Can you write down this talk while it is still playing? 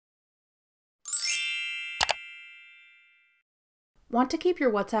Want to keep your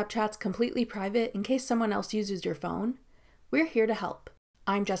WhatsApp chats completely private in case someone else uses your phone? We're here to help.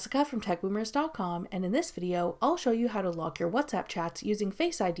 I'm Jessica from techboomers.com, and in this video, I'll show you how to lock your WhatsApp chats using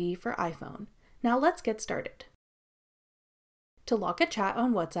Face ID for iPhone. Now let's get started. To lock a chat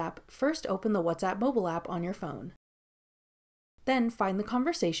on WhatsApp, first open the WhatsApp mobile app on your phone. Then find the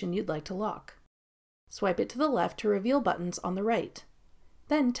conversation you'd like to lock. Swipe it to the left to reveal buttons on the right.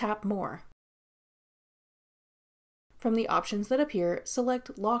 Then tap More. From the options that appear,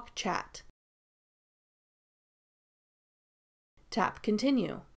 select Lock Chat. Tap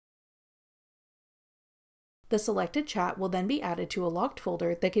Continue. The selected chat will then be added to a locked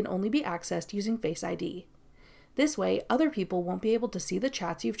folder that can only be accessed using Face ID. This way, other people won't be able to see the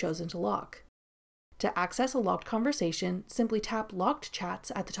chats you've chosen to lock. To access a locked conversation, simply tap Locked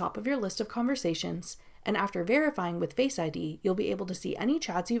Chats at the top of your list of conversations, and after verifying with Face ID, you'll be able to see any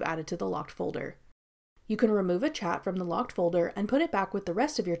chats you've added to the locked folder. You can remove a chat from the locked folder and put it back with the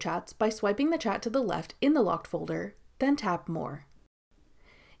rest of your chats by swiping the chat to the left in the locked folder, then tap More.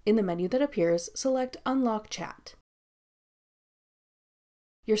 In the menu that appears, select Unlock Chat.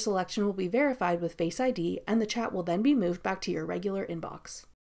 Your selection will be verified with Face ID, and the chat will then be moved back to your regular inbox.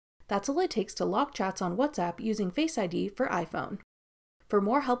 That's all it takes to lock chats on WhatsApp using Face ID for iPhone. For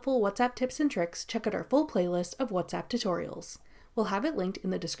more helpful WhatsApp tips and tricks, check out our full playlist of WhatsApp tutorials. We'll have it linked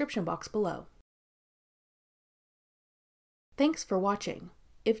in the description box below. Thanks for watching.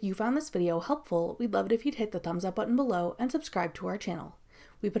 If you found this video helpful, we'd love it if you'd hit the thumbs up button below and subscribe to our channel.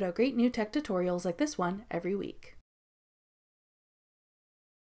 We put out great new tech tutorials like this one every week.